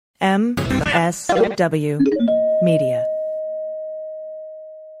MSW Media.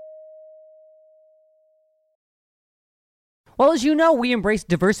 Well, as you know, we embrace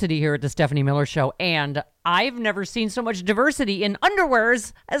diversity here at the Stephanie Miller Show, and I've never seen so much diversity in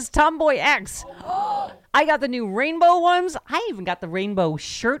underwears as Tomboy X. I got the new rainbow ones. I even got the rainbow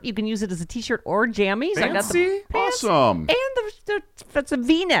shirt. You can use it as a t-shirt or jammies. Fancy? I got the pants Awesome. and it's a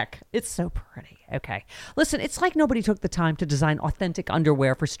V-neck. It's so pretty. Okay. Listen, it's like nobody took the time to design authentic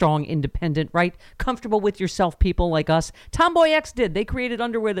underwear for strong, independent, right? Comfortable with yourself people like us. Tomboy X did. They created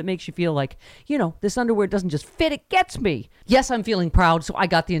underwear that makes you feel like, you know, this underwear doesn't just fit, it gets me. Yes, I'm feeling proud, so I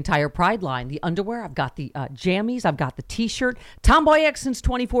got the entire Pride line. The underwear, I've got the jammies, I've got the t-shirt. Tomboy X since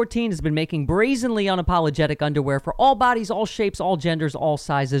 2014 has been making brazenly unapologetic underwear for all bodies, all shapes, all genders, all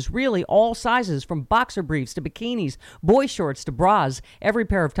sizes. Really, all sizes, from boxer briefs to bikinis, boy shorts to bras. Every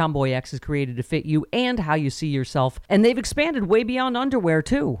pair of Tomboy X is created to fit you and how you see yourself. And they've expanded way beyond underwear,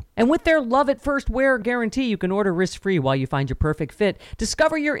 too. And with their love at first wear guarantee, you can order risk-free while you find your perfect fit.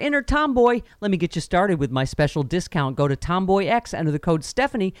 Discover your inner tomboy. Let me get you started with my special discount. Go to Tomboy X, enter the code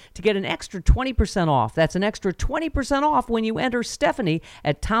Stephanie to get an extra 20% off. That's an extra 20% off when you enter Stephanie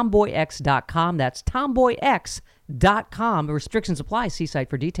at tomboyx.com. That's tomboyx.com. Restrictions apply. See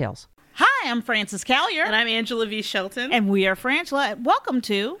site for details. Hi, I'm Frances Callier. And I'm Angela V. Shelton. And we are Frangela. Welcome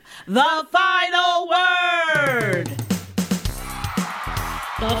to The Final Word.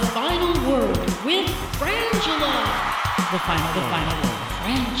 The Final Word with Frangela. The final word.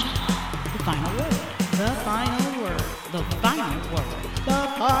 Frangela. The final word. The final word. The final word. The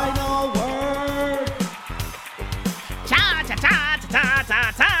final word. Cha cha cha cha cha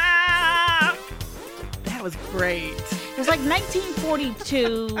cha. That was great. It was like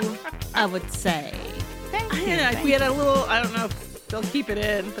 1942, I would say. Thank you. Yeah, we had a little, I don't know if they'll keep it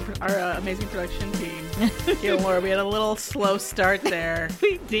in, our amazing production team. Gail and Laura, we had a little slow start there.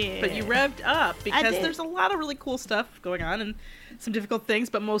 We did. But you revved up because did. there's a lot of really cool stuff going on and some difficult things,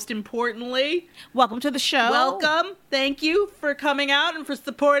 but most importantly, welcome to the show. Welcome. Thank you for coming out and for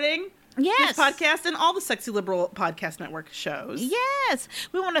supporting yes. this podcast and all the Sexy Liberal Podcast Network shows. Yes.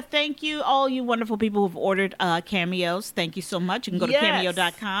 We want to thank you, all you wonderful people who've ordered cameos. Thank you so much. You can go to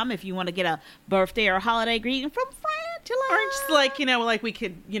cameo.com if you want to get a birthday or holiday greeting from Frangela. Or just like, like we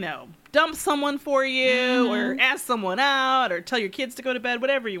could, dump someone for you or ask someone out or tell your kids to go to bed,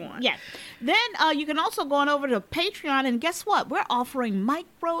 whatever you want. Yeah. Then you can also go on over to Patreon, and guess what? We're offering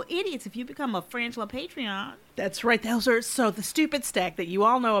Micro Idiots if you become a Frangela Patreon. That's right. Those are the stupid stack that you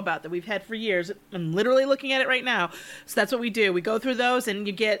all know about that we've had for years. I'm literally looking at it right now. So that's what we do. We go through those and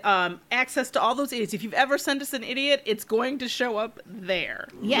you get access to all those idiots. If you've ever sent us an idiot, it's going to show up there.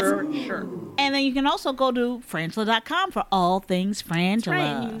 Yes. For sure. And then you can also go to Frangela.com for all things Frangela. That's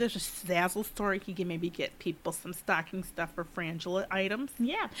right. There's a Zazzle store. You can maybe get people some stocking stuff for Frangela items.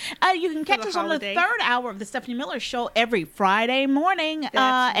 Yeah. You can catch us on the third hour of the Stephanie Miller Show every Friday morning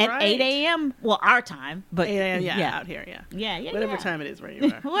at 8 a.m. Well, our time. But 8 a.m. Yeah, out here. Yeah. Whatever time it is where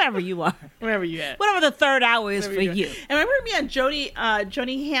you are. Wherever you are. Wherever you at. Whatever the third hour is for you. And remember to be on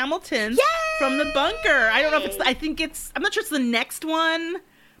Jody Hamilton from The Bunker. I don't know if I'm not sure it's the next one.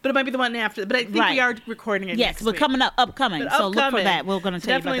 But it might be the one after. But I think we are recording it next week. Yes, we're upcoming. So look for that. We're going to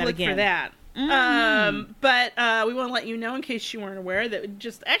tell you about that again. Definitely look for that. But we want to let you know, in case you weren't aware, that it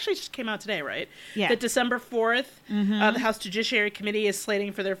just came out today, right? Yeah. That December 4th, the House Judiciary Committee is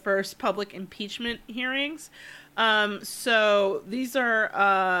slating for their first public impeachment hearings. So these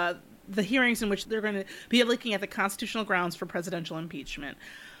are the hearings in which they're going to be looking at the constitutional grounds for presidential impeachment.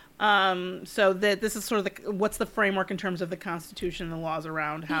 So that this is sort of what's the framework in terms of the Constitution and the laws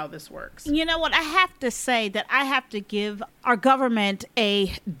around how this works. You know what? I have to say that I have to give our government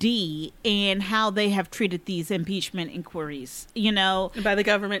a D in how they have treated these impeachment inquiries. And by the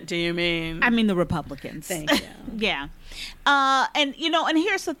government, do you mean? I mean the Republicans. Thank you. Yeah. And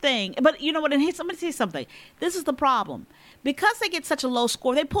here's the thing. But you know what? And I'm going to tell you something. This is the problem. Because they get such a low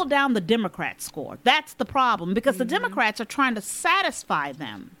score, they pull down the Democrat score. That's the problem, because the Democrats are trying to satisfy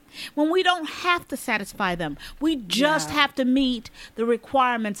them. When we don't have to satisfy them, we just have to meet the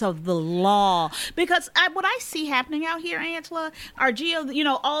requirements of the law. Because what I see happening out here, Angela,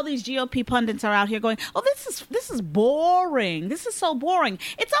 all these GOP pundits are out here going, "Oh, this is boring. This is so boring."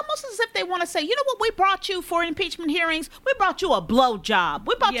 It's almost as if they want to say, "You know what? We brought you for impeachment hearings. We brought you a blowjob.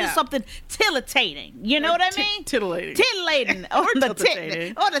 We brought you something titillating." You know what I mean? Titillating. Or the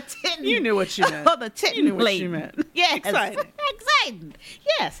titillating. Or the tit. You knew what you meant. Or the tit. You knew what you meant. Yes. Exciting.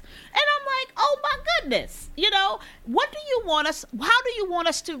 Yes. And I'm like, oh my goodness, what do you want us, how do you want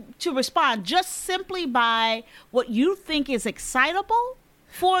us to respond? Just simply by what you think is excitable?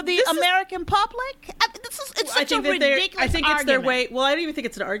 for the American public? It's such a ridiculous I think argument. it's their way. Well, I don't even think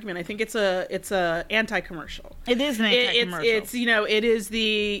it's an argument. I think it's a anti-commercial. It is an anti-commercial. It's it is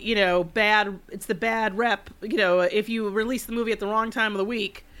the bad. It's the bad rep. If you release the movie at the wrong time of the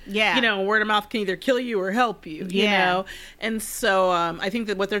week. Yeah. Word of mouth can either kill you or help you. You know, and so I think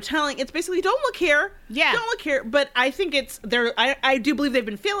that what they're telling, it's basically don't look here. Yeah. Don't look here. But I think it's there. I do believe they've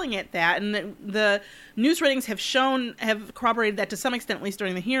been feeling it and the news ratings have corroborated that to some extent, at least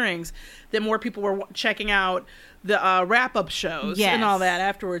during the hearings, that more people were checking out the wrap-up shows and all that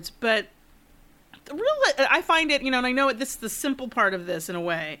afterwards. But I find it, and I know this is the simple part of this in a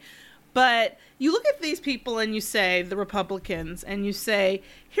way. But you look at these people and you say, the Republicans, and you say,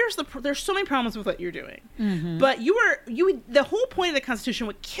 there's so many problems with what you're doing. Mm-hmm. But the whole point of the Constitution,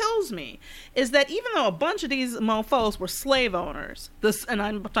 what kills me, is that even though a bunch of these mofos were slave owners, and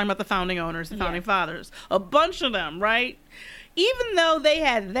I'm talking about the founding owners, the founding fathers, a bunch of them, right? Even though they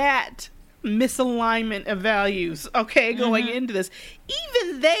had that misalignment of values, going into this,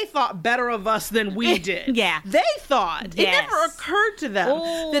 even they thought better of us than we did. They thought. It never occurred to them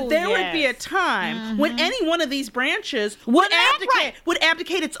that there would be a time when any one of these branches would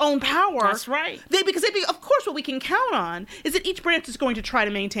abdicate its own power. That's right. Because of course, what we can count on is that each branch is going to try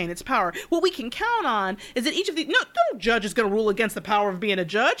to maintain its power. What we can count on is that each of these, no judge is going to rule against the power of being a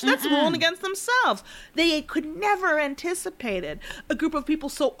judge. That's ruling against themselves. They could never anticipated a group of people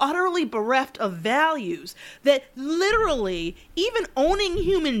so utterly bereft of values that literally, even owning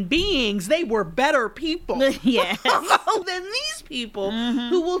human beings, they were better people than these people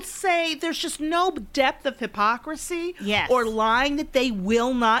who will say there's just no depth of hypocrisy or lying that they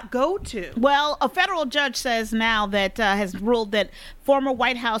will not go to. Well, a federal judge says now that has ruled that former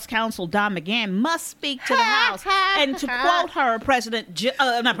White House counsel Don McGahn must speak to the House. And to quote her,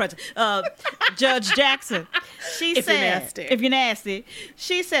 Judge Jackson, she said, if you're nasty,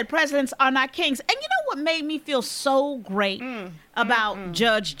 she said, presidents are not kings. And you know what made me feel so great about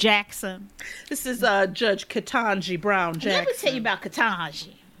Judge Jackson? This is Judge Ketanji Brown Jackson. Let me tell you about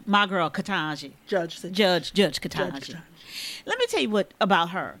Ketanji. My girl Ketanji. Judge Ketanji. Let me tell you what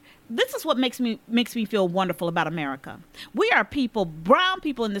about her. This is what makes me feel wonderful about America. We are people, brown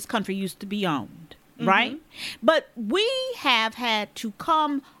people in this country used to be owned, right? But we have had to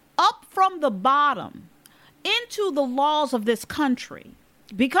come up from the bottom into the laws of this country.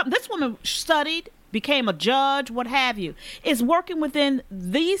 This woman studied, became a judge, what have you, is working within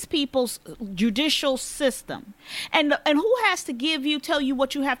these people's judicial system. And who has to tell you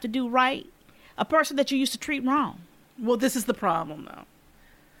what you have to do right? A person that you used to treat wrong. Well, this is the problem, though.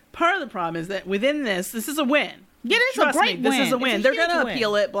 Part of the problem is that within this is a win. Yeah, it is Trust a great me, win. This is a win. They're going to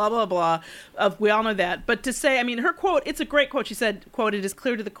appeal it, blah, blah, blah. We all know that. But to say, her quote, it's a great quote. She said, quote, "It is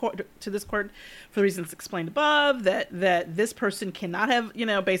clear to this court for the reasons explained above that this person cannot have,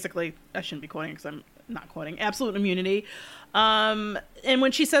 basically, I shouldn't be quoting because I'm not quoting, absolute immunity." And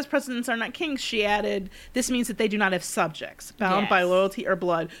when she says presidents are not kings, she added, "This means that they do not have subjects bound by loyalty or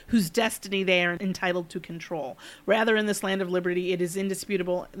blood whose destiny they are entitled to control. Rather, in this land of liberty, it is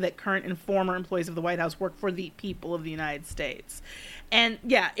indisputable that current and former employees of the White House work for the people of the United States." And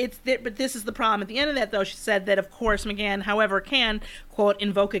but this is the problem. At the end of that, though, she said that, of course, McGahn, however, can, quote,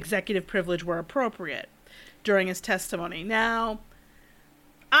 "invoke executive privilege where appropriate" during his testimony. Now,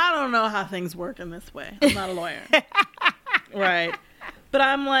 I don't know how things work in this way. I'm not a lawyer. Right. But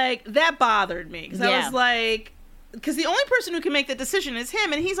I'm like, that bothered me. Because I was like, because the only person who can make that decision is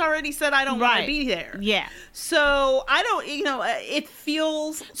him. And he's already said, I don't want to be there. Yeah. So I don't, it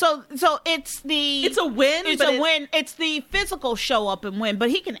feels. So it's a win. It's a win. It's the physical show up and win. But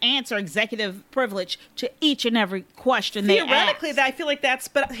he can answer executive privilege to each and every question they ask. Theoretically, I feel like that's,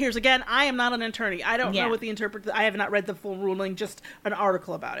 but here's again, I am not an attorney. I don't know what the I have not read the full ruling, just an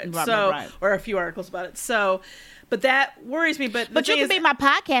article about it. Or a few articles about it. So, but that worries me. But you can be my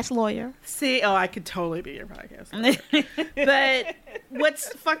podcast lawyer. See, I could totally be your podcast lawyer. But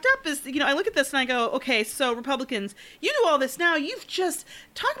what's fucked up is, I look at this and I go, okay, so Republicans, you do all this now. You've just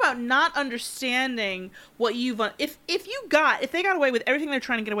talk about not understanding what you've if they got away with everything they're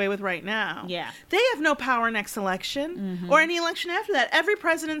trying to get away with right now. Yeah, they have no power next election or any election after that. Every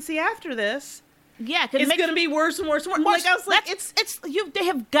presidency after this. Yeah, it's going to be worse and worse and worse. Like I was like, they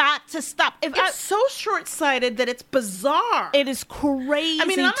have got to stop. It's so short-sighted that it's bizarre. It is crazy.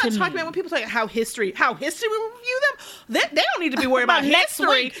 I'm not talking about when people talk how history will review them. They don't need to be worried about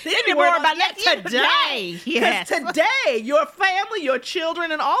history. They need to be worried about that today. Because today, your family, your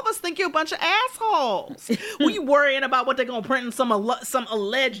children, and all of us think you're a bunch of assholes. We worrying about what they're going to print in some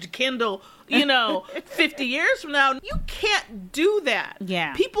alleged Kindle. 50 years from now, you can't do that.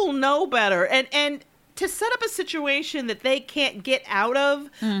 Yeah. People know better. And to set up a situation that they can't get out of,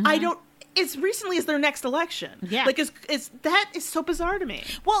 I don't. As recently as their next election, like that is so bizarre to me.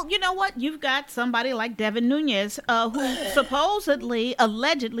 Well, you know what? You've got somebody like Devin Nunes, who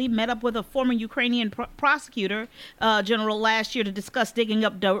allegedly met up with a former Ukrainian prosecutor general last year to discuss digging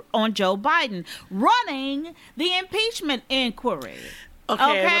up dirt on Joe Biden, running the impeachment inquiry.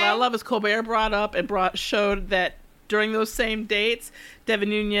 Okay, what I love is Colbert brought up and showed that during those same dates, Devin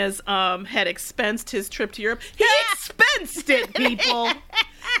Nunes had expensed his trip to Europe. He expensed it, people.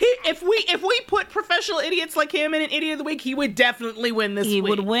 If we put professional idiots like him in an Idiot of the Week, he would definitely win this week. He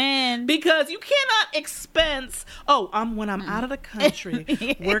would win. Because you cannot expense, when I'm out of the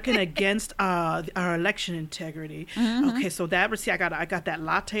country working against our election integrity. Okay, so I got that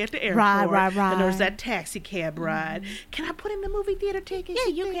latte at the airport. Right. And there's that taxi cab ride. Can I put in the movie theater tickets?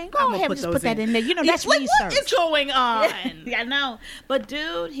 Yeah, you can. Go ahead and just put that in there. You know, that's research. What is going on? I know. But,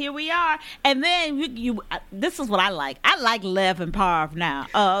 dude, here we are. And then this is what I like. I like Lev and Parv now.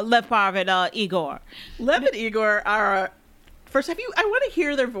 Lev Parv and Igor. Lev and Igor are. First, I want to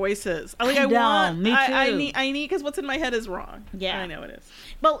hear their voices. Me too. I need because what's in my head is wrong. Yeah, I know it is.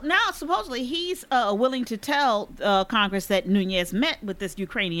 But now, supposedly, he's willing to tell Congress that Nunes met with this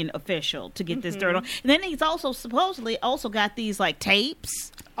Ukrainian official to get this dirt on. And then he's supposedly got these like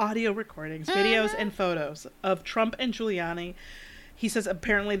tapes, audio recordings, videos, and photos of Trump and Giuliani. He says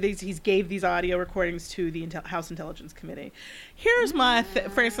apparently he gave these audio recordings to the House Intelligence Committee. Here's my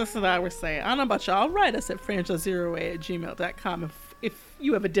Francis and I were saying. I don't know about y'all. Write us at frangela08@gmail.com if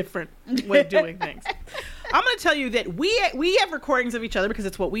you have a different way of doing things. I'm going to tell you that we have recordings of each other because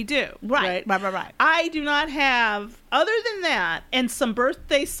it's what we do. Right. I do not have, other than that, and some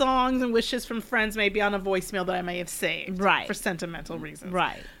birthday songs and wishes from friends maybe on a voicemail that I may have saved. Right. For sentimental reasons.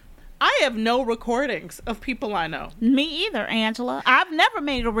 Right. I have no recordings of people I know. Me either, Angela. I've never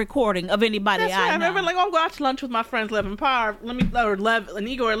made a recording of anybody That's right. I know. I remember, I'm going out to lunch with my friends Lev and Parv. Lev and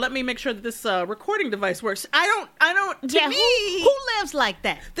Igor. Let me make sure that this recording device works. I don't. To me, who lives like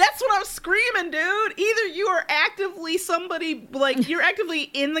that? That's what I'm screaming, dude. Either you are actively somebody you're actively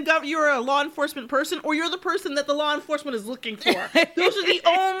in the government. You're a law enforcement person, or you're the person that the law enforcement is looking for. Those are the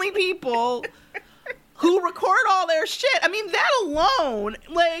only people who record all their shit. I mean, that alone,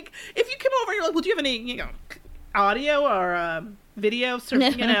 if you come over and you're like, well, do you have any, audio or video,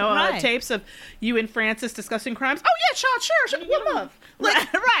 Right. tapes of you and Francis discussing crimes? Oh, yeah, sure. What love?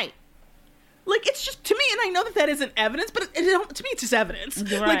 Right. It's just, to me, and I know that isn't evidence, but to me, it's just evidence.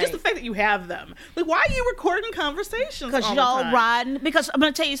 Right. Just the fact that you have them. Why are you recording conversations Because all the y'all time? riding, because I'm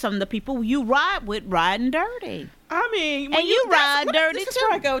going to tell you something, the people you ride with riding dirty. I mean, and you ride dirty this too. is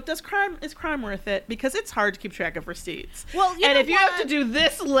where I go. Is crime worth it? Because it's hard to keep track of receipts. Well, and if you have to do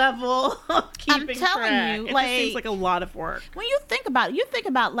this level of keeping I'm telling track, you, it just seems like a lot of work. When you think about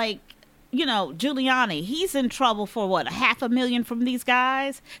Giuliani, he's in trouble for what, $500,000 from these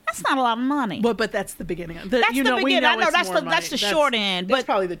guys? That's not a lot of money. But that's the beginning. That's the beginning. We know I know it's that's more that's the money. short end. That's But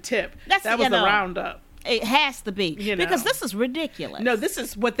probably the tip. That was the roundup. It has to be because this is ridiculous. No, this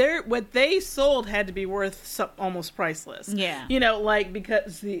is what they sold had to be worth almost priceless. Yeah,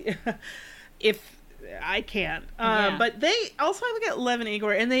 because if I can't. But they also look at Lev and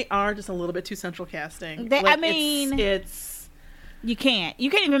Igor, and they are just a little bit too central casting. It's you can't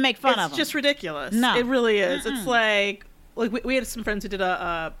even make fun of them. It's just ridiculous. No, it really is. It's like we had some friends who did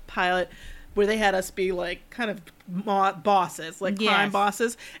a pilot where they had us be kind of bosses, crime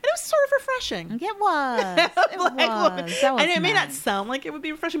bosses, and it was sort of refreshing. It was. It was. That was and it may not nice. sound like it would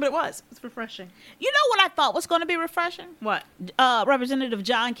be refreshing, but it was. It's refreshing. You know what I thought was going to be refreshing? What? Representative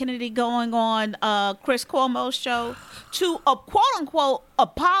John Kennedy going on Chris Cuomo's show to quote unquote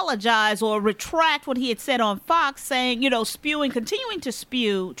apologize or retract what he had said on Fox, saying, continuing to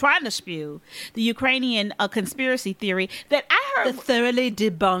spew the Ukrainian conspiracy theory that I heard the thoroughly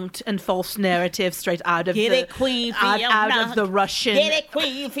debunked and false narrative straight out of Get it, Queen Fiona. out of the Russian. Get it,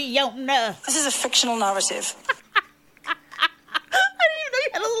 Queen Fiona. This is a fictional narrative. I didn't even know you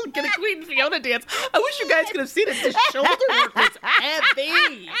had a little Get a Queen Fiona dance. I wish you guys could have seen it. The shoulder work was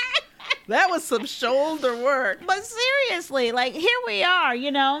heavy. That was some shoulder work. But seriously, here we are,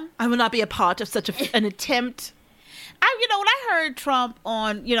 I will not be a part of such an attempt. When I heard Trump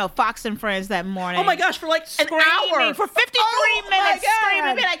on, Fox and Friends that morning. Oh my gosh, for an hour. For 53 minutes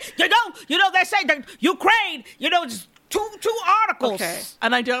screaming. They say that Ukraine, just two articles. Okay.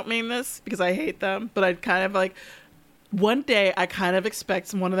 And I don't mean this because I hate them, but I'd kind of one day I kind of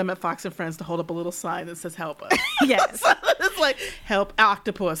expect one of them at Fox and Friends to hold up a little sign that says "Help us." Yes. It's like "Help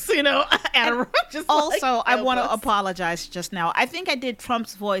Octopus," just Also, like, I help want to us. apologize just now. I think I did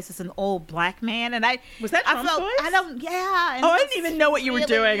Trump's voice as an old black man, and Was that Trump's voice? I don't. Yeah. and Oh, I it didn't even know what you were really-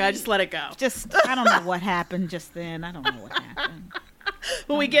 doing. I just let it go. I don't know what happened just then. I don't know what happened.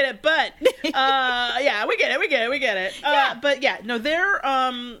 But we get it. But yeah, we get it. Yeah. But yeah, no, they're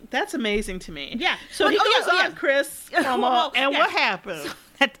that's amazing to me. Yeah. So But- he oh, goes yeah, on, yeah. Chris Cuomo, Well, and yeah. what happened?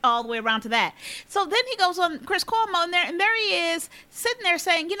 All the way around to that. So then he goes on Chris Cuomo, and there he is sitting there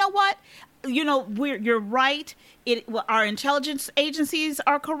saying, you know what? You're right. Our intelligence agencies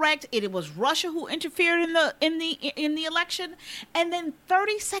are correct. It was Russia who interfered in the election, and then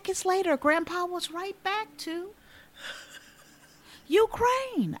 30 seconds later, Grandpa was right back to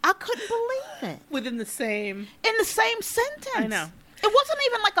Ukraine. I couldn't believe it. Within the same. In the same sentence. I know. It wasn't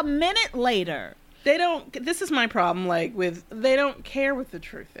even like a minute later. They don't. This is my problem. They don't care what the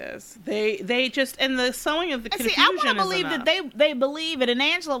truth is. They just and the sowing of the And confusion. see, I want to believe is that enough. they believe it, and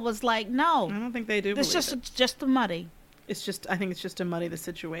Angela was like, "No, I don't think they do. it's believe it. just the muddy." It's just. I think it's just to muddy the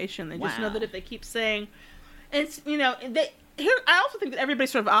situation. They just know Wow. that if they keep saying, it's they here. I also think that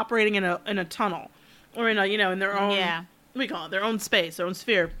everybody's sort of operating in a tunnel, or in their own. Yeah. What do we call it? Their own space, their own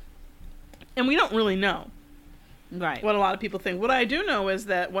sphere, and we don't really know Right. what a lot of people think. What I do know is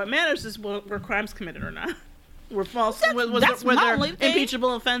that what matters is were crimes committed or not. Were false? That's were my there only thing.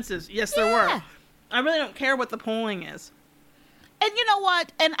 impeachable offenses? Yes, there Yeah. were. I really don't care what the polling is. And you know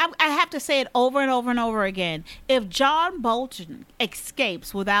what? And I have to say it over and over and over again. If John Bolton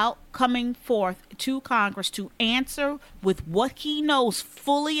escapes without coming forth to Congress to answer with what he knows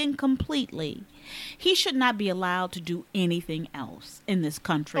fully and completely, he should not be allowed to do anything else in this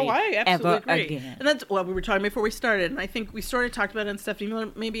country Oh, I absolutely ever agree. again. And that's what we were talking before we started, and I think we sort of talked about it on Stephanie Miller.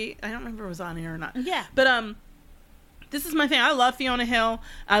 Maybe I don't remember if it was on here or not. Yeah. But this is my thing. I love Fiona Hill.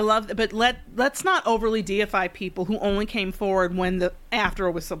 But let's not overly deify people who only came forward after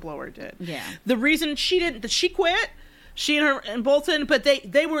a whistleblower did. Yeah. The reason she quit, she and Bolton, but they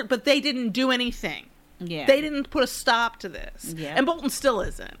didn't do anything. Yeah. They didn't put a stop to this. Yeah. And Bolton still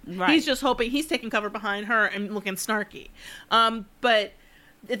isn't. Right. He's just hoping he's taking cover behind her and looking snarky. But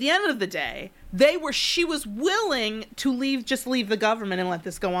at the end of the day, she was willing to leave the government and let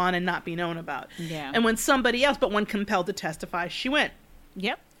this go on and not be known about. Yeah. And when compelled to testify, she went.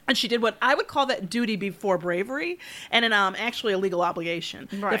 Yep. And she did what I would call that duty before bravery, and actually a legal obligation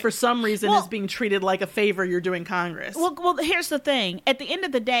Right. that for some reason Well- is being treated like a favor you're doing Congress. Well, here's the thing. At the end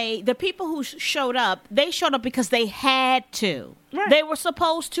of the day, the people who showed up because they had to. Right. They were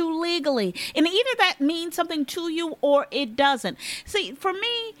supposed to legally. And either that means something to you or it doesn't. See, for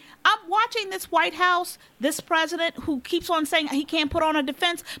me, I'm watching this White House, this president who keeps on saying he can't put on a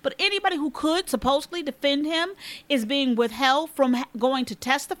defense, but anybody who could supposedly defend him is being withheld from going to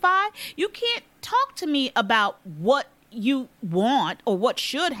testify. You can't talk to me about what you want or what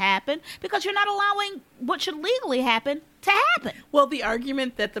should happen because you're not allowing what should legally happen to happen. Well, the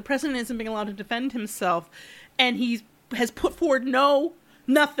argument that the president isn't being allowed to defend himself, and he has put forward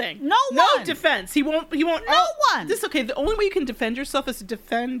nothing. No one. defense. He won't. No one. This okay. The only way you can defend yourself is to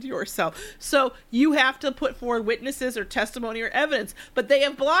defend yourself. So you have to put forward witnesses or testimony or evidence. But they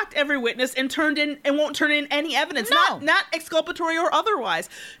have blocked every witness and won't turn in any evidence. No. Not exculpatory or otherwise.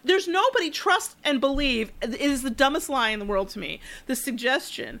 There's nobody trust and believe. It is the dumbest lie in the world to me. The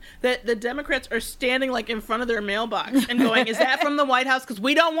suggestion that the Democrats are standing like in front of their mailbox and going, "Is that from the White House? Because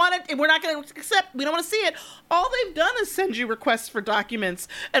we don't want it. We're not going to accept. We don't want to see it." All they've done is send you requests for documents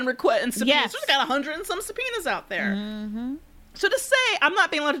and subpoenas. Yes. There's got 100 and some subpoenas out there. Mm-hmm. So to say I'm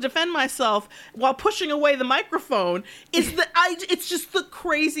not being allowed to defend myself while pushing away the microphone it's just the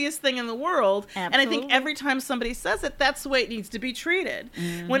craziest thing in the world. Absolutely. And I think every time somebody says it, that's the way it needs to be treated.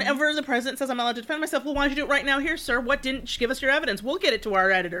 Whenever the president says I'm not allowed to defend myself, well, why don't you do it right now here, sir? What didn't you give us your evidence? We'll get it to our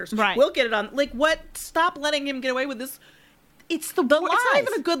editors. Right. We'll get it on. Stop letting him get away with this. It's not lies.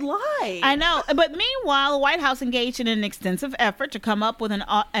 even a good lie. I know, but meanwhile, the White House engaged in an extensive effort to come up with an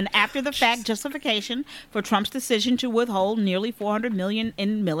after-the-fact justification for Trump's decision to withhold nearly $400 million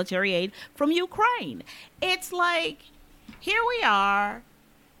in military aid from Ukraine. It's like, here we are.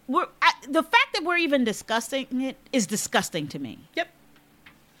 The fact that we're even discussing it is disgusting to me. Yep.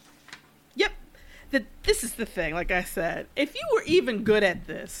 This is the thing, like I said. If you were even good at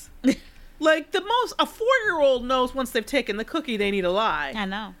this, like a 4-year-old knows once they've taken the cookie, they need a lie. I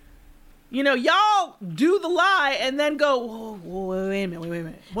know. Y'all do the lie and then go, whoa, wait a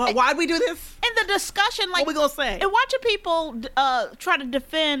minute. Why'd we do this? And the discussion, like, What we gonna say? And watching people try to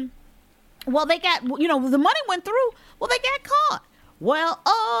defend, well, they got, the money went through, well, they got caught. Well,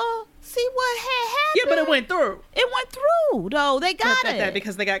 see what had happened. Yeah, but it went through. It went through, though. They got it.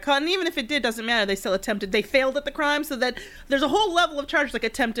 Because they got caught. And even if it did, doesn't matter. They still attempted. They failed at the crime, so that there's a whole level of charge like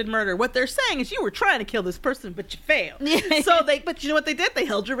attempted murder. What they're saying is you were trying to kill this person, but you failed. But you know what they did? They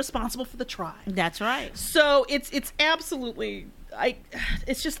held you responsible for the trial. That's right. So it's absolutely...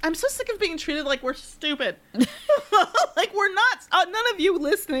 it's just, I'm so sick of being treated like we're stupid. Like we're not, none of you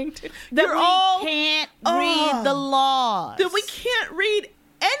listening to, That you're we all, can't read the laws. that we can't read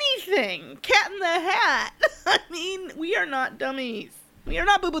anything. Cat in the Hat. I mean, we are not dummies. We are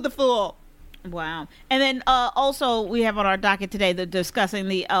not Boo Boo the Fool. Wow. And then also we have on our docket today discussing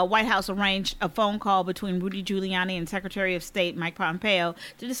the White House arranged a phone call between Rudy Giuliani and Secretary of State Mike Pompeo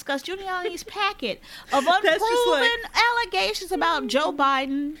to discuss Giuliani's packet of unproven allegations about Joe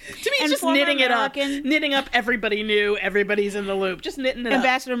Biden. To me, it's just knitting it up. Knitting up everybody new, everybody's in the loop. Just knitting it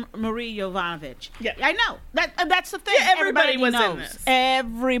Ambassador Marie Yovanovitch. Yeah. I know. That's the thing. Yeah, everybody was knows. in this.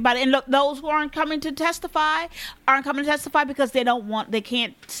 Everybody. And look, those who aren't coming to testify because they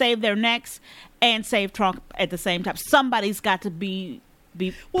can't save their necks and save Trump at the same time. Somebody's got to be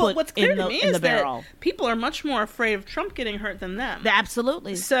put what's clear in to the, me in is the barrel. that people are much more afraid of Trump getting hurt than them.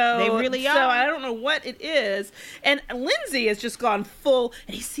 Absolutely. So they really are. So I don't know what it is. And Lindsay has just gone full,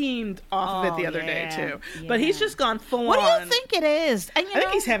 and he seemed off of it the other day too. Yeah. But he's just gone full What on. do you think it is? And, I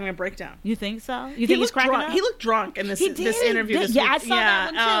think he's having a breakdown. You think so? You think he's cracking drunk. up? He looked drunk in this interview this Yeah, week. I saw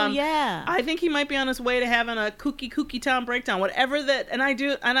that one too. Yeah. I think he might be on his way to having a kooky town breakdown. Whatever that, and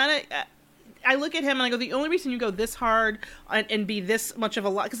I look at him and I go, the only reason you go this hard and be this much of a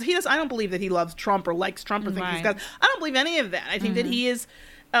lot, because I don't believe that he loves Trump or likes Trump or thinks he's got, I don't believe any of that. I think that he is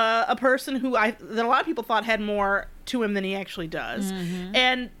a person that a lot of people thought had more to him than he actually does.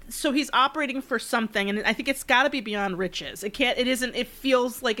 And so he's operating for something, and I think it's got to be beyond riches. It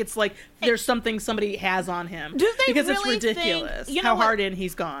feels like it's like there's something somebody has on him. Do they because really it's ridiculous think, how hard in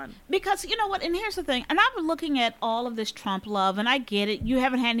he's gone. Because you know what, and here's the thing, and I've been looking at all of this Trump love, and I get it. You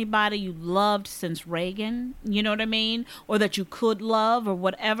haven't had anybody you loved since Reagan, you know what I mean? Or that you could love or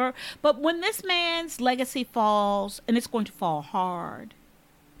whatever. But when this man's legacy falls, and it's going to fall hard,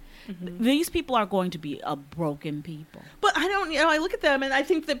 these people are going to be a broken people. But I look at them and I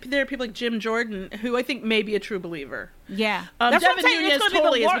think that there are people like Jim Jordan who I think may be a true believer. Yeah. That's what I'm Devin saying. Nunes It's going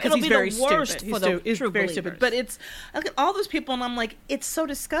totally to is be because he's very worst stupid. for the He's true very believers. stupid. But I look at all those people and I'm like, it's so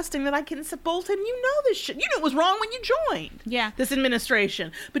disgusting that I can say, Bolton, you know this shit. You knew it was wrong when you joined this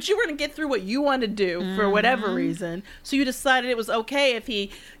administration. But you were going to get through what you wanted to do for whatever reason. So you decided it was okay if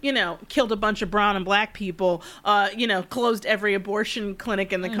he, killed a bunch of brown and black people, closed every abortion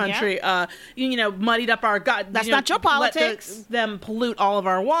clinic in the country, muddied up our gut. That's not your politics. Let them pollute all of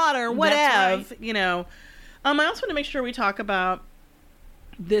our water, whatever. Right. I also want to make sure we talk about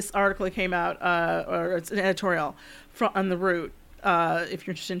this article that came out, or it's an editorial on The Root. If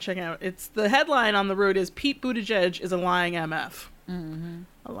you're interested in checking out, it's the headline on The Root is Pete Buttigieg is a lying MF,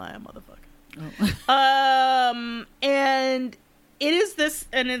 a lying motherfucker. And it is this,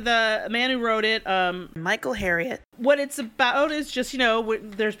 and the man who wrote it, Michael Harriot. What it's about is just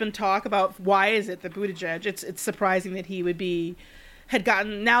there's been talk about why is it that Buttigieg? It's surprising that he had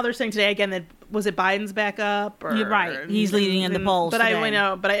gotten. Now they're saying today again that was it Biden's back up? Or, You're right. He's leading in the polls. But today. I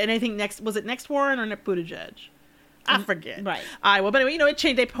know. But I think was it next Warren or Buttigieg? I forget. Right. Iowa. But anyway, it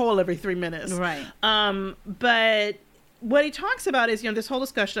changed. They poll every 3 minutes. Right. But what he talks about is this whole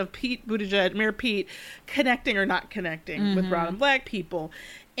discussion of Pete Buttigieg, Mayor Pete, connecting or not connecting with brown and black people.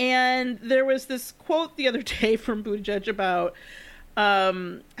 And there was this quote the other day from Buttigieg about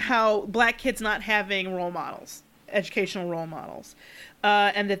how black kids not having role models, educational role models,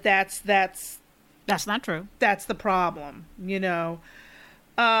 and that's not true. That's the problem,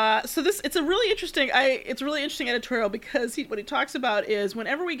 So it's a really interesting editorial because what he talks about is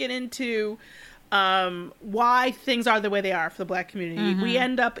whenever we get into why things are the way they are for the black community, we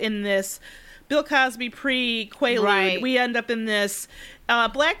end up in this Bill Cosby pre-Quaalude. Right. We end up in this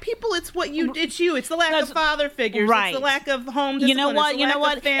black people. It's the lack of father figures. Right. It's the lack of home discipline. You know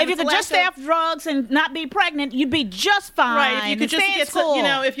what? If you could just stay off drugs and not be pregnant, you'd be just fine. Right. If you could just stay in get school.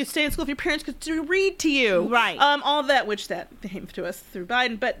 if you stay in school, if your parents could read to you. Right. All of that, which that came to us through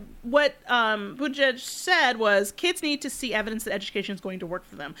Biden. But what Buttigieg said was kids need to see evidence that education is going to work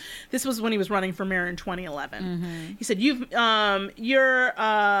for them. This was when he was running for mayor in 2011. He said,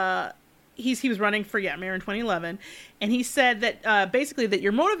 he was running for mayor in 2011, and he said that basically that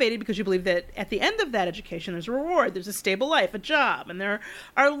you're motivated because you believe that at the end of that education there's a reward, there's a stable life, a job, and there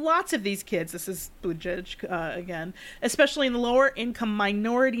are lots of these kids. This is Buttigieg again, especially in the lower income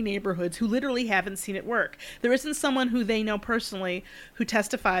minority neighborhoods who literally haven't seen it work. There isn't someone who they know personally who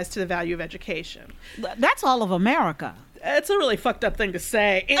testifies to the value of education. That's all of America. It's a really fucked up thing to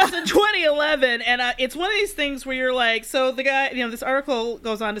say. It's in 2011, and it's one of these things where you're like, so the guy, this article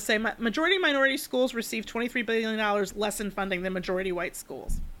goes on to say, majority minority schools receive $23 billion less in funding than majority white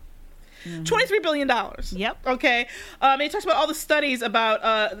schools. $23 billion. Yep. Okay. He talks about all the studies about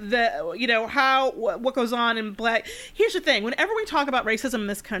what goes on in black. Here's the thing. Whenever we talk about racism in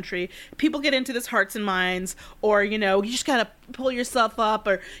this country, people get into this hearts and minds, or, you just got to pull yourself up,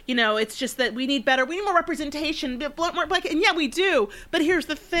 or, it's just that we need more representation, more black. And yeah, we do. But here's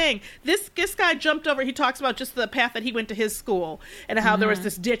the thing. This guy jumped over. He talks about just the path that he went to his school and how there was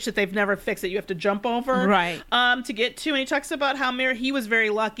this ditch that they've never fixed that you have to jump over. Right. To get to. And he talks about how he was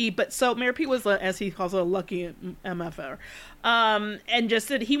very lucky, but so Mayor Pete was, as he calls it, a lucky MFer. And just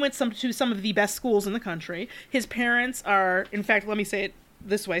that he went to some of the best schools in the country. His parents are, in fact, let me say it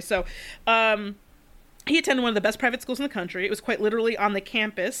this way. So, he attended one of the best private schools in the country. It was quite literally on the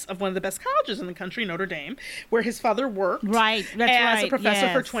campus of one of the best colleges in the country, Notre Dame, where his father worked as a professor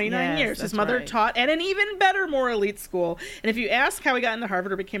for 29 years. His mother taught at an even better, more elite school. And if you ask how he got into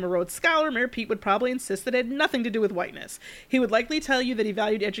Harvard or became a Rhodes Scholar, Mayor Pete would probably insist that it had nothing to do with whiteness. He would likely tell you that he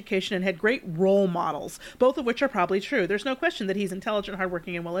valued education and had great role models, both of which are probably true. There's no question that he's intelligent,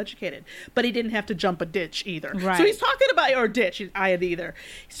 hardworking, and well-educated. But he didn't have to jump a ditch either. Right. So he's talking about, or ditch, I had either.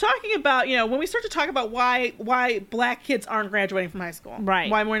 He's talking about, when we start to talk about why black kids aren't graduating from high school, right?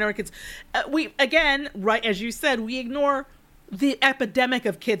 Why minority kids? We again, right as you said, we ignore the epidemic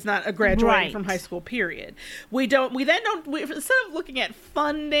of kids not graduating from high school. Period. We instead of looking at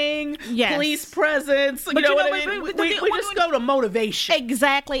funding, police presence, we just go to motivation.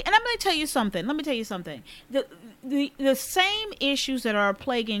 Exactly. And I'm going to tell you something. Let me tell you something. The same issues that are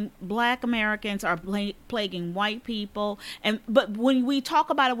plaguing black Americans are plaguing white people, but when we talk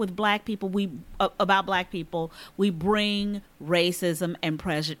about it with black people, we bring racism and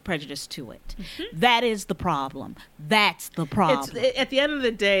prejudice to it. Mm-hmm. That is the problem. That's the problem. At the end of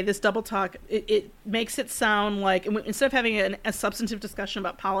the day, this double talk, it makes it sound like, instead of having a substantive discussion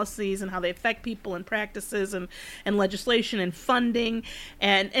about policies and how they affect people and practices and legislation and funding,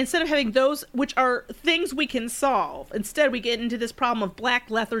 and instead of having those, which are things we can solve, instead we get into this problem of black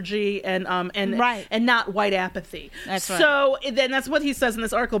lethargy and not white apathy. That's right. So then that's what he says in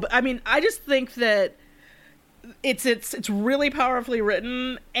this article. But I mean, I just think that it's really powerfully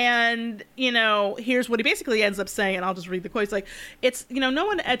written, and here's what he basically ends up saying, and I'll just read the quote. It's like, no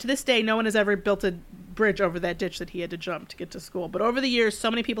one to this day, no one has ever built a bridge over that ditch that he had to jump to get to school, but over the years so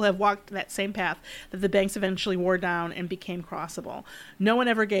many people have walked that same path that the banks eventually wore down and became crossable. No one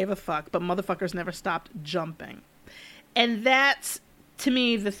ever gave a fuck, but motherfuckers never stopped jumping. And that's, to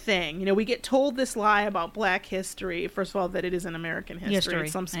me, the thing. We get told this lie about black history, first of all, that it is an American history.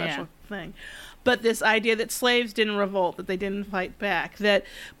 It's some special thing. But this idea that slaves didn't revolt, that they didn't fight back, that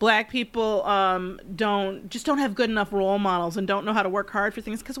black people don't have good enough role models and don't know how to work hard for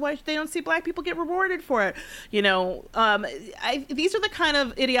things because they don't see black people get rewarded for it. These are the kind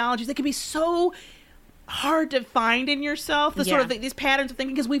of ideologies that can be so hard to find in yourself, sort of these patterns of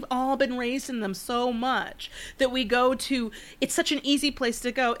thinking, because we've all been raised in them so much that we go to, it's such an easy place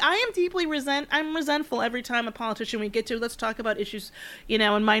to go. I'm resentful every time a politician we get to, let's talk about issues,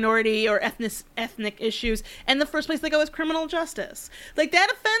 and minority or ethnic issues, and the first place they go is criminal justice. Like, that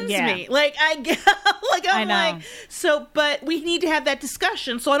offends me. Like, but we need to have that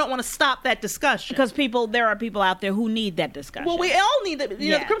discussion, so I don't want to stop that discussion. Because there are people out there who need that discussion. Well, we all need that.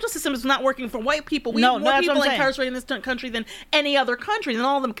 The criminal system is not working for white people. We have more people incarcerated in this country than any other country, than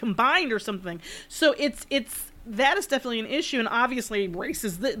all of them combined or something. So that is definitely an issue, and obviously race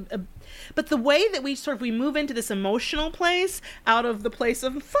is but the way that we move into this emotional place out of the place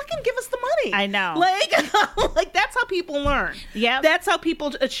of fucking give us the money. I know. Like that's how people learn. Yeah. That's how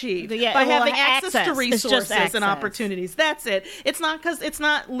people achieve. By having access to resources and opportunities. That's it. It's not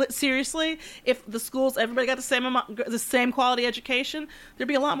seriously, if the schools, everybody got the same quality education, there'd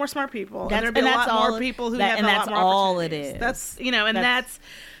be a lot more smart people. And there'd be a lot more people who have a lot more opportunities. That's that's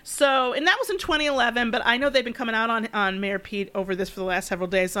so, and that was in 2011, but I know they've been coming out on Mayor Pete over this for the last several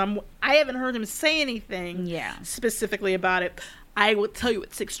days, so I haven't heard him say anything specifically about it. I will tell you,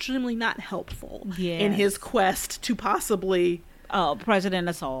 it's extremely not helpful in his quest to possibly... president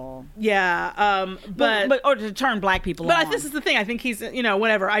us all. Yeah, but or to turn black people on. But this is the thing. I think he's,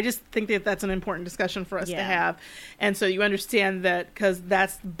 whatever. I just think that that's an important discussion for us to have. And so you understand that, because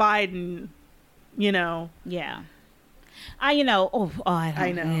that's Biden, Yeah. I know.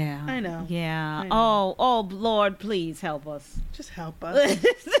 I know. Yeah. I know. Yeah. I know. Oh, Lord, please help us. Just help us.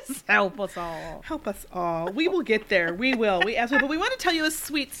 Just help us all. Help us all. We will get there. We will. We absolutely. But we want to tell you a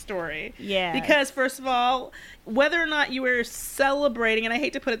sweet story. Yeah. Because first of all, whether or not you are celebrating, and I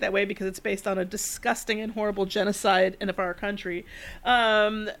hate to put it that way because it's based on a disgusting and horrible genocide in our country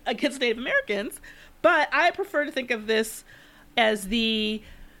against Native Americans, but I prefer to think of this as the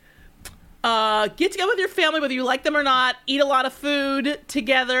get together with your family, whether you like them or not, eat a lot of food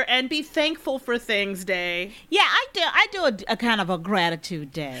together, and be thankful for things day. Yeah, I do a kind of a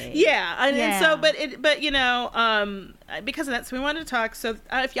gratitude day. Yeah, and so, Yeah. but you know, because of that, so we wanted to talk. So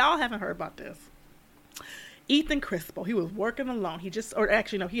if y'all haven't heard about this, Ethan Crispell, he was working alone. He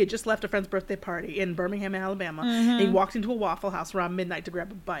had just left a friend's birthday party in Birmingham, Alabama. And he walked into a Waffle House around midnight to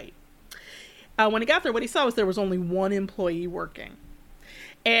grab a bite. When he got there, what he saw was there was only one employee working.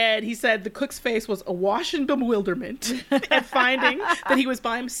 And he said the cook's face was awash in bewilderment at finding that he was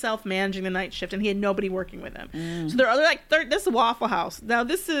by himself managing the night shift and he had nobody working with him. So there are this is a Waffle House. Now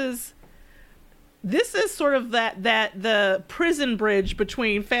this is sort of the prison bridge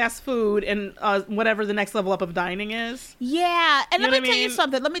between fast food and whatever the next level up of dining is. Yeah, and You know let what me I tell you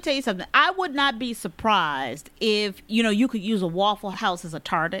mean? something. I would not be surprised if you could use a Waffle House as a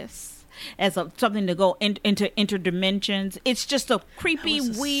TARDIS, as something to go into interdimensions. It's just a creepy, That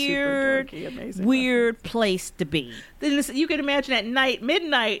was a weird, super dorky, amazing weird place to be. Then you can imagine at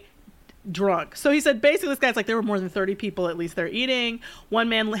midnight, drunk. So he said basically this guy's like there were more than 30 people at least there eating. One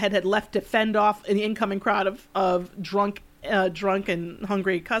man had left to fend off an incoming crowd of drunk and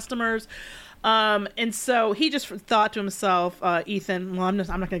hungry customers. And so he just thought to himself, Ethan, well, I'm not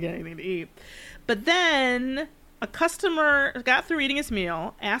going to get anything to eat. But then a customer got through eating his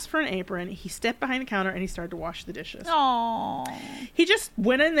meal, asked for an apron. He stepped behind the counter and he started to wash the dishes. Oh, He just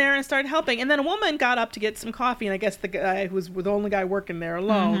went in there and started helping. And then a woman got up to get some coffee. And I guess the guy who was the only guy working there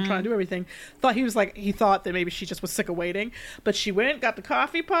alone, trying to do everything, he thought that maybe she just was sick of waiting. But she went, got the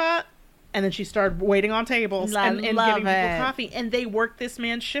coffee pot, and then she started waiting on tables and giving people coffee. And they worked this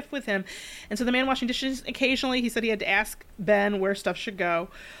man's shift with him. And so the man washing dishes, occasionally, he said he had to ask Ben where stuff should go.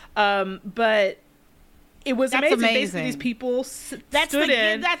 But it was amazing. Basically, these people stood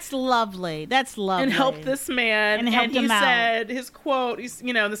in. That's lovely. That's lovely. And helped this man. And helped he him out. said, his quote,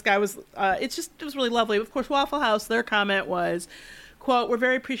 this guy was, it was really lovely. Of course, Waffle House, their comment was, quote, "We're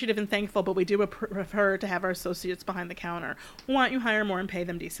very appreciative and thankful, but we do prefer to have our associates behind the counter. Why don't you hire more and pay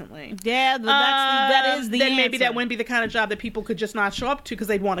them decently?" Yeah, that is the then maybe answer. that wouldn't be the kind of job that people could just not show up to because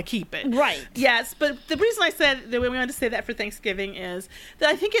they'd want to keep it. Right. Yes, but the reason I said that we wanted to say that for Thanksgiving is that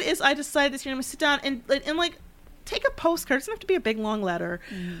I think it is. I decided this year I'm going to sit down and take a postcard. It doesn't have to be a big long letter,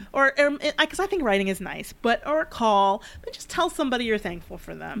 or because I think writing is nice, or a call, but just tell somebody you're thankful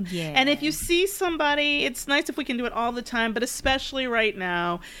for them. Yeah. And if you see somebody, it's nice if we can do it all the time, but especially right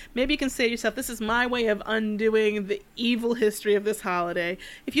now, maybe you can say to yourself, "This is my way of undoing the evil history of this holiday."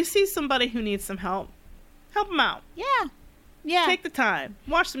 If you see somebody who needs some help them out. Yeah. Take the time.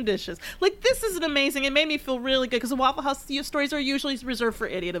 Wash some dishes. This is amazing. It made me feel really good because the Waffle House stories are usually reserved for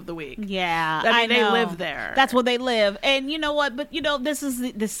Idiot of the Week. Yeah, I mean, they know. live there. That's where they live. And you know what? But this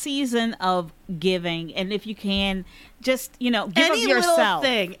is the season of giving, and if you can, just give of yourself.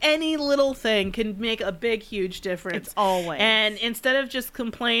 Any little thing can make a big, huge difference. It's always. And instead of just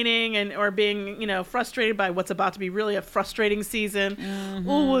complaining or being, frustrated by what's about to be really a frustrating season,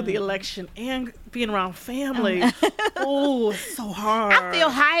 ooh, the election and being around family, ooh, it's so hard. I feel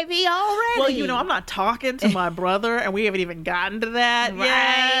Hy-Vee already. Well, I'm not talking to my brother, and we haven't even gotten to that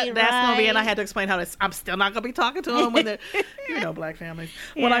Right, yet. That's gonna be, and I right. had to explain how I'm still not gonna be talking to him when they're, black families.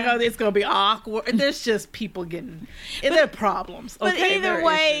 When I go, it's gonna be awkward. There's just people getting, there are problems. But okay? either There are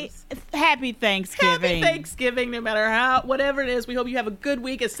way, issues. happy Thanksgiving. Happy Thanksgiving, no matter whatever it is. We hope you have a good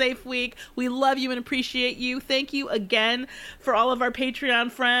week, a safe week. We love you and appreciate you. Thank you again for all of our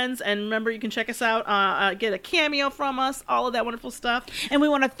Patreon friends. And remember, you can check us out, get a cameo from us, all of that wonderful stuff. And we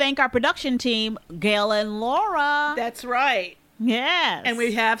want to thank our production team, Gail and Laura. That's right. Yes. And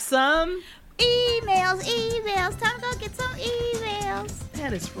we have some... emails. Time to go get some emails.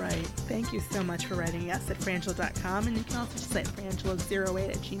 That is right. Thank you so much for writing us at frangela.com. And you can also just say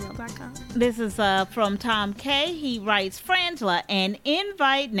frangela08@gmail.com. This is from Tom K. He writes, Frangela, an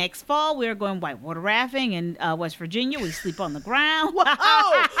invite next fall. We're going whitewater rafting in West Virginia. We sleep on the ground.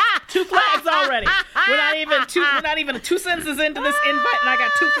 Whoa! 2 flags already. We're not even 2 sentences into this invite, and I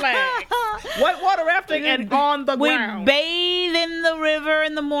got 2 flags. Whitewater rafting and on the ground. We bathe in the river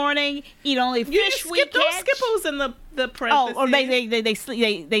in the morning. Eat only fish we Those catch. Skippos in the the parentheses. or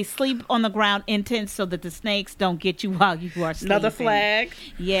they sleep on the ground in tents so that the snakes don't get you while you are sleeping. Another flag.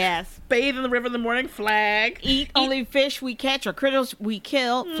 Yes. Bathe in the river in the morning. Flag. Eat only fish we catch or critters we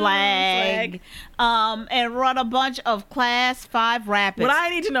kill. Flag. And run a bunch of Class 5 rapids. What I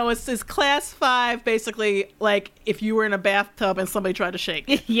need to know is Class 5 basically like if you were in a bathtub and somebody tried to shake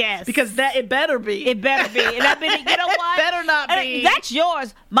it? Yes. Because it better be. It better be. And I mean, you know what? It better not be. That's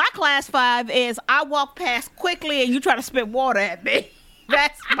yours. My Class 5 is I walk past quickly and you try to spit water at me.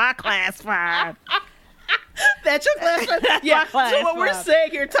 That's my Class 5. That's your Class 5? Yeah. Class So what we're 5.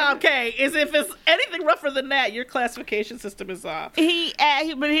 saying here, Tom K, is if it's anything rougher than that, your classification system is off. But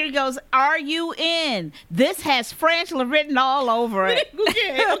here he goes. Are you in? This has Frangela written all over it.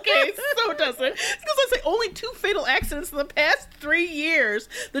 okay, so does it. Because I say only 2 fatal accidents in the past 3 years.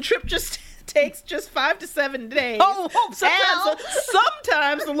 The trip just takes just 5 to 7 days. Oh, hell.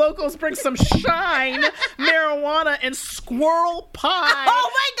 Sometimes the locals bring some shine, marijuana, and squirrel pie.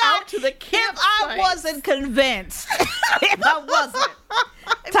 Oh my God! Out to the If campsite. I wasn't convinced, if I wasn't,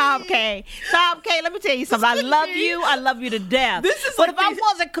 Tom K, let me tell you something. I love you to death. This is but like if I these-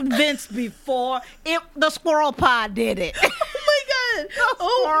 wasn't convinced before, the squirrel pie did it. Oh my God!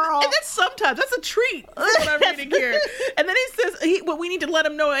 squirrel. And that's a treat. That's what I'm reading here. And then he says, "Well, we need to let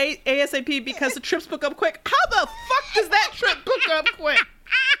him know ASAP because the trips book up quick." How the fuck does that trip book up quick?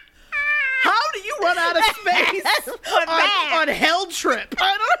 How do you run out of space on Hell Trip?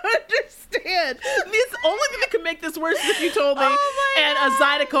 I don't understand. The only thing that could make this worse is if you told me and a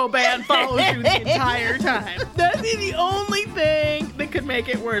Zydeco band follows you the entire time. That'd be the only thing that could make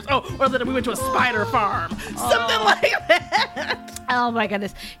it worse. Oh, or that we went to a spider farm. Something like that. Oh my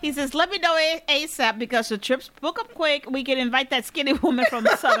goodness. He says, let me know ASAP because the trips book up quick. We can invite that skinny woman from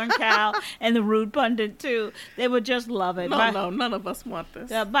Southern Cal and the rude pundit too. They would just love it. No, none of us want this.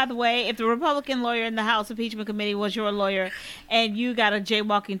 By the way, if the Republican lawyer in the House Impeachment Committee was your lawyer and you got a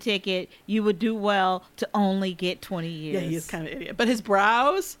jaywalking ticket, you would do well to only get 20 years. Yeah, he is kind of an idiot. But his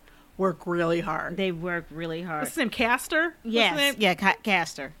brows work really hard. They work really hard. What's his name? Castor? What's his Yes. name? Yeah,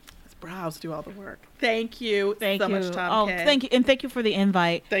 Castor. His brows do all the work. Thank you Thank so you. much, Tom K. Thank you. And thank you for the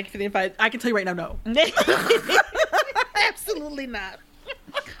invite. Thank you for the invite. I can tell you right now, no. Absolutely not.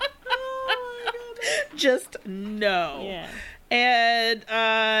 Just no. Yeah. And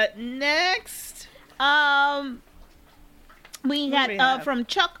next. We What do we got have? from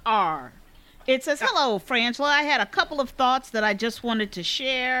Chuck R. It says, hello, Frangela. I had a couple of thoughts that I just wanted to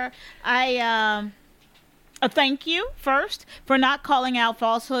share. Thank you first for not calling out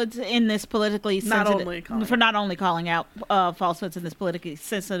falsehoods in this politically sensitive. Not only calling out falsehoods in this politically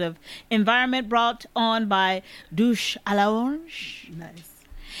sensitive environment brought on by Douche à l'orange. Nice.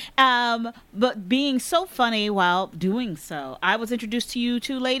 But being so funny while doing so. I was introduced to you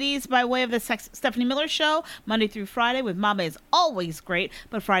two ladies by way of the Stephanie Miller Show, Monday through Friday with Mama is always great,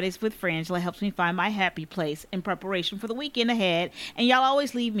 but Fridays with Frangela helps me find my happy place in preparation for the weekend ahead, and y'all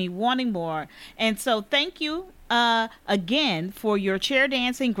always leave me wanting more. And so thank you again for your chair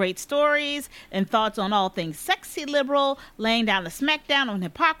dancing, great stories, and thoughts on all things sexy liberal, laying down the smackdown on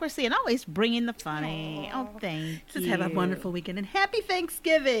hypocrisy, and always bringing the funny. Oh, thank you. Just have a wonderful weekend and happy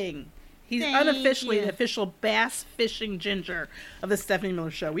Thanksgiving. He's Thank unofficially you. the official bass fishing ginger of the Stephanie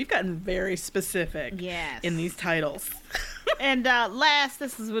Miller Show. We've gotten very specific in these titles. And last,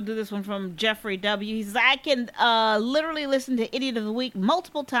 we'll do this one from Jeffrey W. He says, I can literally listen to Idiot of the Week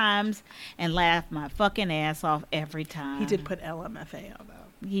multiple times and laugh my fucking ass off every time. He did put LMFAO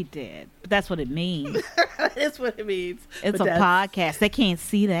though. He did. But that's what it means. That's what it means. It's But a podcast. They can't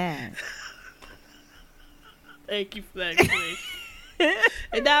see that. Thank you for that explanation.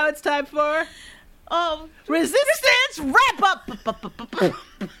 And now it's time for Resistance Wrap Up.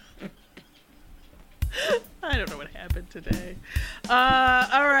 I don't know what happened today. All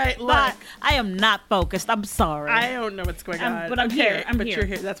right, look. But I am not focused. I'm sorry. I don't know what's going on. But I'm here. But you're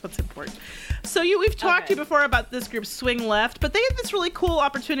here. That's what's important. So we've talked to you before about this group Swing Left, but they had this really cool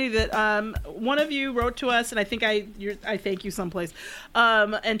opportunity that one of you wrote to us, and I think I thank you someplace,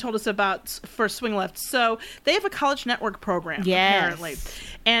 and told us about for Swing Left. So they have a college network program, apparently.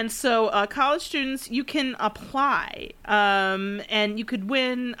 And so college students, you can apply, and you could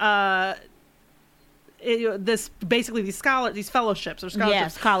win these fellowships or scholarships.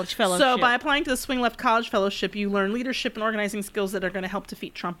 Yes, college fellowship. So by applying to the Swing Left College Fellowship, you learn leadership and organizing skills that are going to help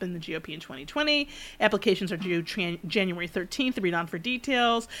defeat Trump in the GOP in 2020. Applications are due January 13th. Read on for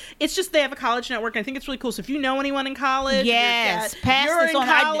details. It's just they have a college network. And I think it's really cool. So if you know anyone in college, yes, pass this in on.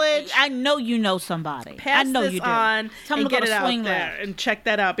 college. I know you know somebody. Pass I know this you do. on Tell them and to go get to it Swing out there Left. and check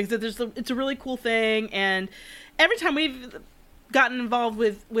that out because it's a really cool thing. And every time gotten involved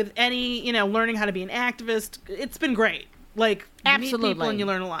with any, learning how to be an activist, it's been great. Like, you meet people and you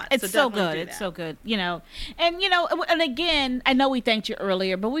learn a lot. It's so definitely good. do It's that. so good. And again, I know we thanked you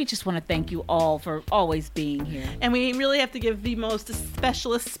earlier, but we just want to thank you all for always being here. And we really have to give the most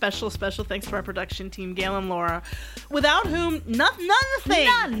special thanks to our production team, Gail and Laura, without whom nothing would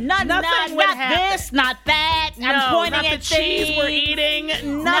Not happen. this, not that. No, I'm pointing not at the cheese things. we're eating.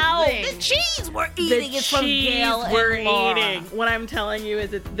 No, Nothing. the cheese we're eating The is from cheese Gail we're and Laura. eating. What I'm telling you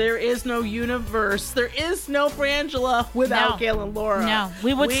is that there is no universe. There is no Frangela without No. Gail and Laura. No,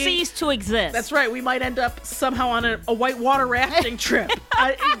 we would cease to exist. That's right. We might end up somehow on a whitewater rafting trip.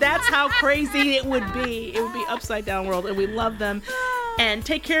 That's how crazy it would be. It would be upside down world, and we love them. And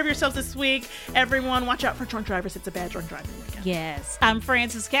take care of yourselves this week. Everyone, watch out for drunk drivers. It's a bad drunk driving weekend. Yes. I'm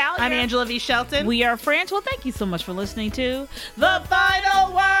Frances Callier. I'm Angela V. Shelton. We are friends. Well, thank you so much for listening to The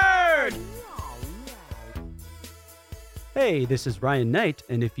Final Word. Hey, this is Ryan Knight,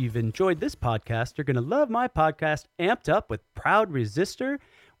 and if you've enjoyed this podcast, you're going to love my podcast, Amped Up with Proud Resistor,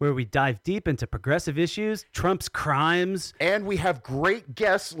 where we dive deep into progressive issues, Trump's crimes. And we have great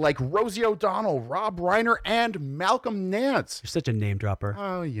guests like Rosie O'Donnell, Rob Reiner, and Malcolm Nance. You're such a name dropper.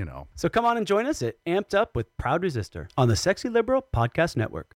 Oh, you know. So come on and join us at Amped Up with Proud Resistor on the Sexy Liberal Podcast Network.